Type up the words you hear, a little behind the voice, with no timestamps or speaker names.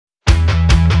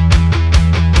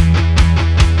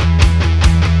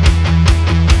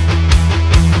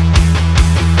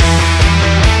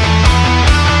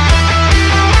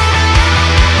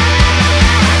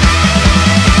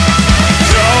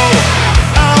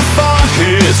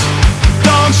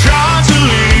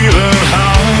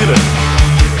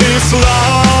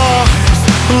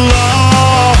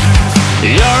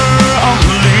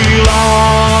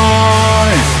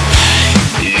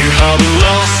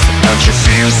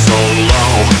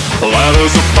Life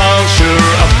is a puncture,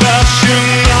 I bet you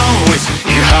know it.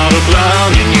 You had a plan,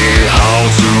 you knew how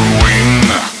to win.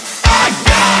 I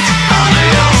got under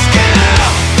your skin.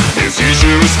 Your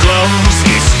future is close,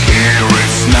 it's here,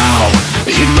 it's now.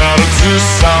 You better do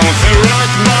something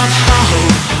right, but how?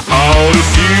 How to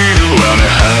feel when you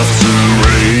have to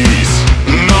race?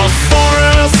 Not for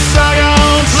a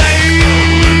second, late.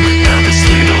 And this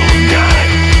little guy,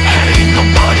 hey,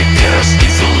 nobody cares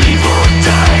if you live or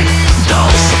die.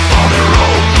 Dolls on the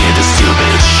road, need a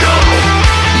stupid show.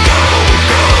 Go,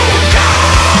 go, go.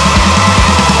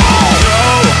 Go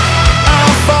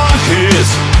and find it.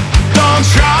 Don't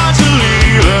try to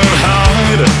live and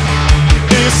hide.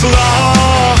 It's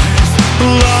life,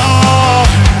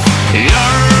 life,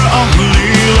 your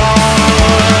only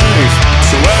life.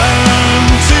 25,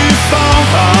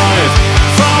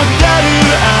 forget it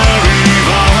and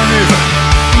revive.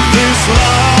 This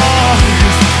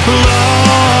life,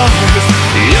 life,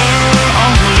 your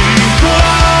only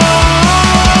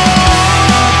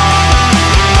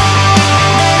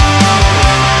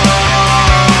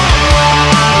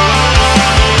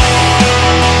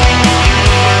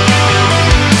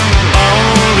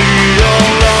only your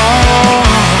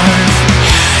life.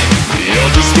 Your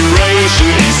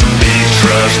desperation is a big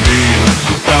trash bin.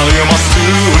 Well, you must do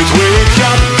it, we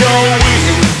kept going.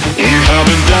 You have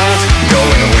been that,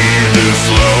 going with the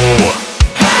flow.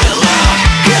 Hey, look,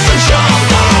 it's a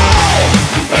jungle.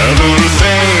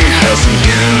 Everything has a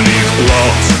unique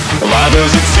plot. Life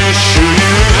is a